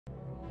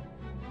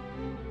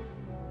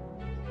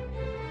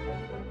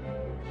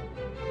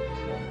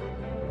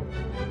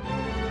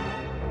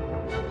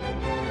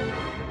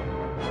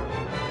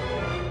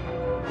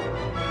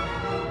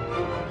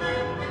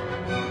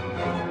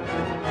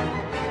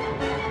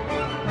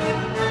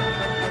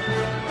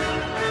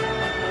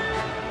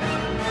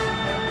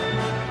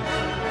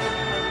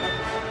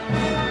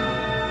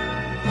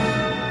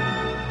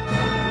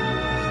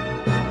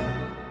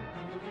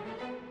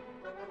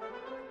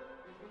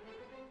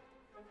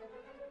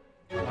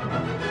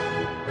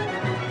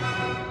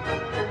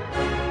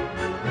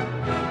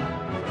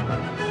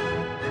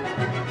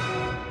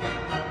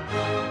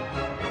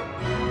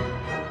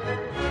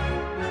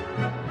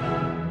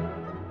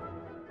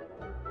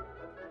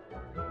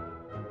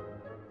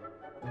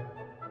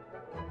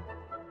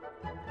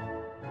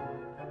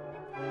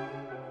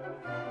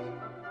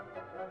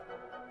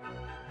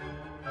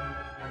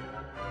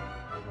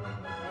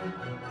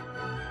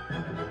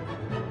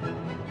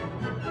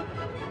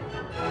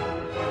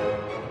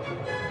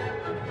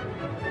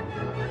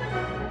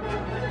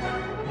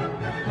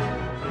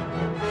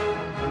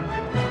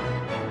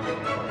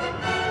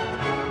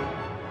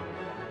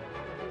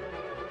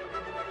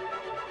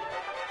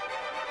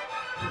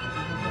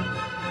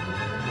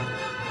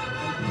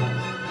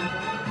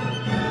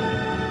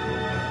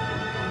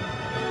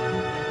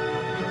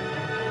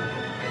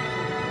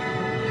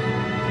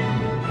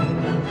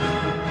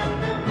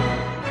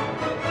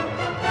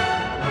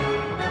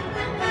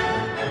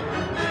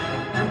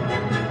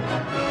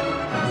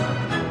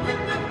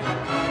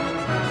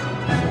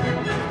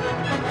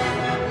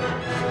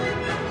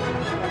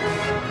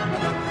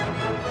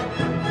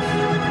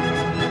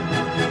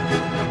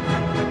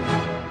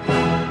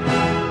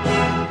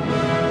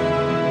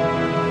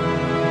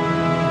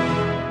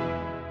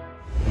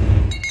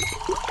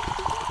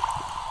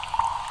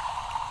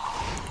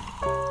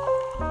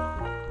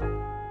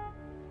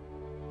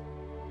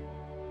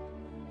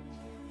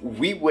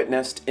We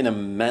witnessed an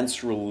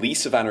immense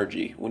release of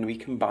energy when we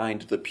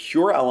combined the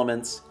pure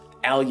elements,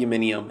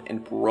 aluminium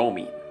and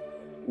bromine.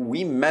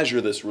 We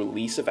measure this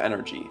release of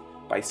energy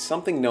by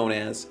something known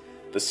as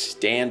the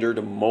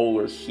standard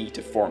molar heat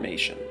of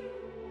formation.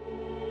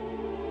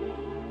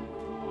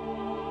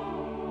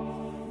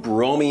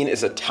 Bromine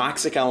is a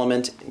toxic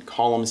element in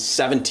column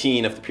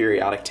 17 of the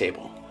periodic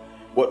table,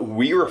 what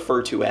we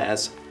refer to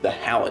as the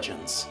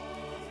halogens.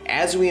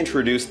 As we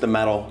introduce the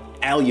metal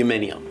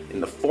aluminium in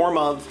the form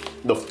of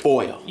the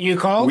foil. You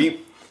called?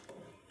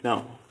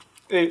 No.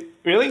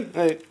 Really?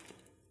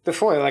 The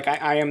foil, like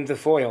I am the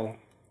foil.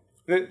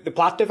 The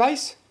plot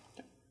device?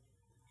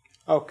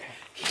 Okay.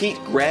 Heat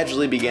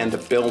gradually began to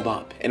build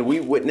up, and we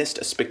witnessed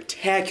a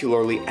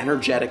spectacularly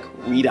energetic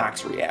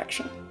redox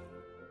reaction.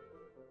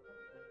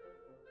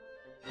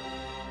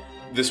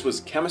 This was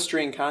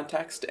Chemistry in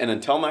Context, and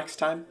until next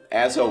time,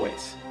 as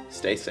always,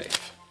 stay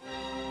safe.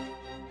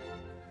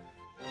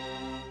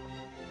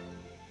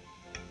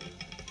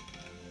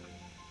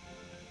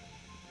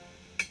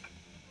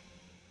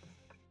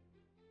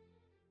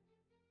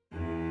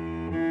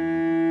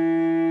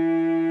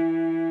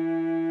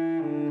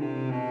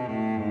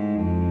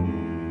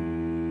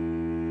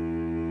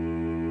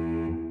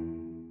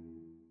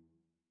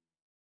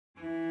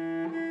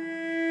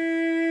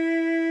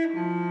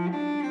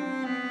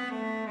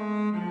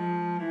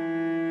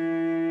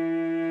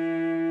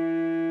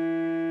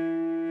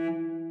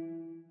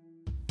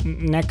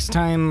 Next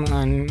time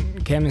on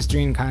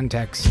Chemistry in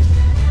Context.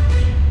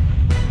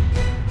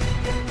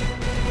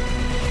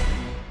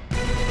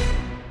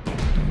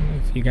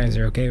 If you guys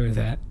are okay with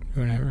that,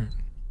 or whatever.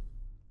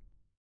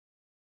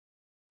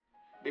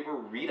 They were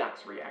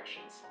redox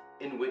reactions,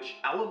 in which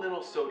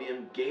elemental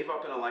sodium gave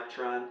up an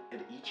electron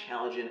and each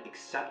halogen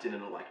accepted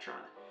an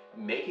electron,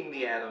 making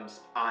the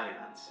atoms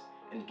ions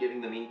and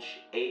giving them each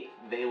 8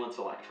 valence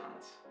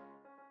electrons.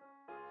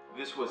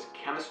 This was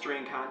Chemistry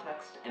in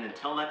Context, and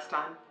until next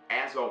time,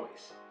 as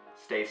always,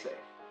 stay safe.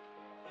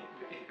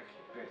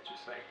 It's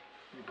just like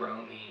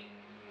bromine,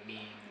 mean,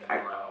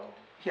 bro.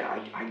 Yeah,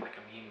 I like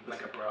a mean,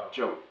 like a bro.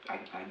 Joe, I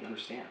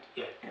understand.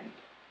 Yeah. And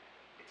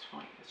it's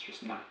fine. It's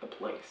just not the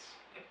place.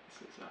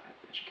 This is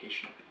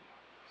educational video.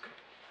 Okay.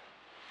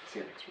 See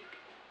you next week.